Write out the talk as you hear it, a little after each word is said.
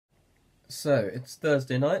So, it's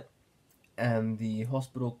Thursday night, and the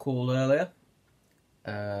hospital called earlier,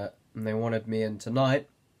 and they wanted me in tonight,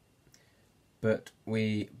 but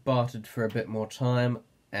we bartered for a bit more time,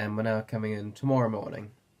 and we're now coming in tomorrow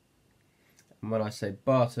morning. And when I say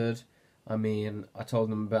bartered, I mean I told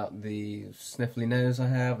them about the sniffly nose I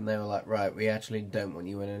have, and they were like, right, we actually don't want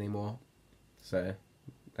you in anymore. So,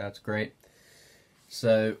 that's great.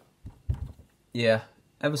 So, yeah,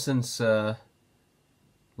 ever since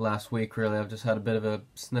last week, really, I've just had a bit of a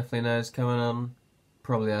sniffly nose coming on,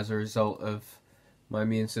 probably as a result of my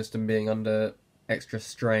immune system being under extra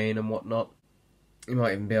strain and whatnot. You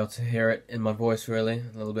might even be able to hear it in my voice, really,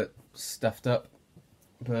 a little bit stuffed up.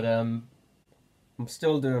 But I'm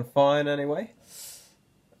still doing fine anyway.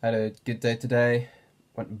 I had a good day today,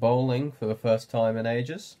 went bowling for the first time in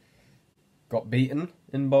ages, got beaten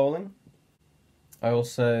in bowling. I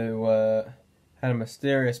also had a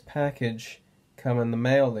mysterious package come in the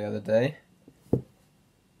mail the other day.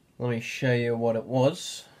 Let me show you what it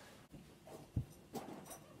was.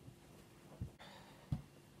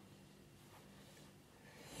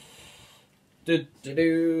 It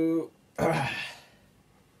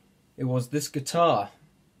was this guitar.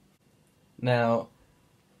 Now,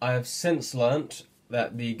 I have since learnt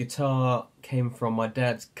that the guitar came from my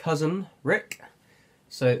dad's cousin, Rick.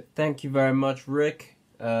 So thank you very much, Rick,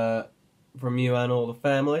 from you and all the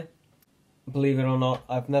family. Believe it or not,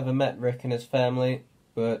 I've never met Rick and his family,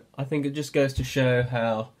 but I think it just goes to show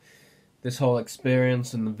how this whole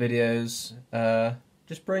experience and the videos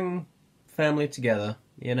just bring family together,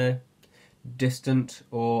 you know, distant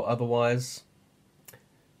or otherwise.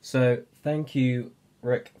 So thank you,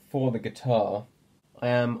 Rick, for the guitar. I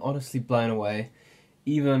am honestly blown away.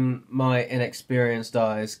 Even my inexperienced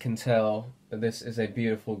eyes can tell that this is a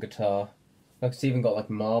beautiful guitar. Like, it's even got like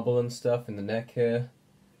marble and stuff in the neck here.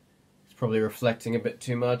 Probably reflecting a bit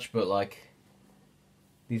too much, but like,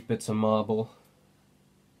 these bits are marble,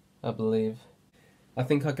 I believe. I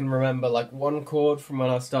think I can remember like one chord from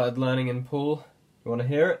when I started learning in Poole. You want to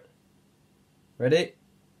hear it? Ready?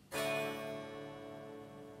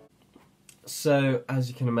 So, as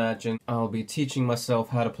you can imagine, I'll be teaching myself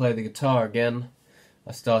how to play the guitar again.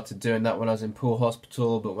 I started doing that when I was in Poole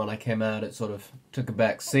Hospital, but when I came out it sort of took a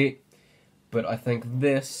back seat. But I think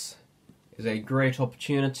this is a great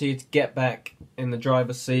opportunity to get back in the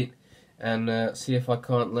driver's seat and see if I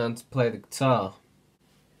can't learn to play the guitar.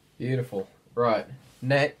 Beautiful. Right,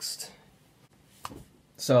 next.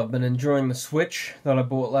 So I've been enjoying the Switch that I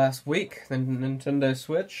bought last week, the Nintendo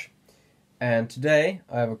Switch, and today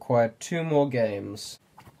I have acquired 2 more games.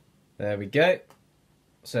 There we go.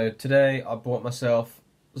 So today I bought myself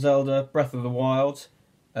Zelda Breath of the Wild,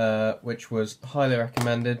 which was highly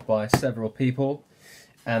recommended by several people.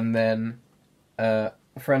 And then a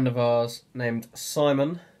friend of ours named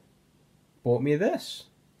Simon bought me this,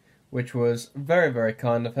 which was very, very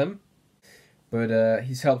kind of him. But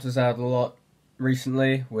he's helped us out a lot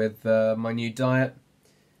recently with my new diet,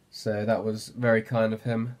 so that was very kind of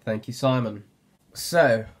him. Thank you, Simon.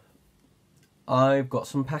 So, I've got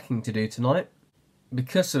some packing to do tonight.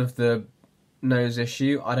 Because of the nose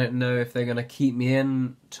issue, I don't know if they're going to keep me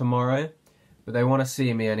in tomorrow. But they want to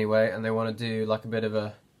see me anyway, and they want to do like a bit of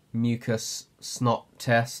a mucus snot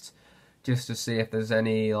test, just to see if there's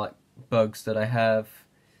any like bugs that I have,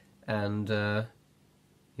 and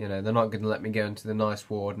you know, they're not going to let me go into the nice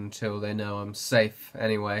ward until they know I'm safe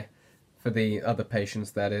anyway, for the other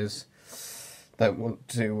patients that is. Don't want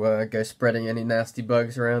to go spreading any nasty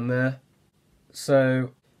bugs around there.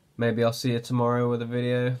 So maybe I'll see you tomorrow with a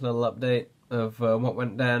video, little update of what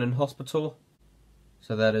went down in hospital.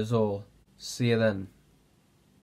 So that is all. See you then.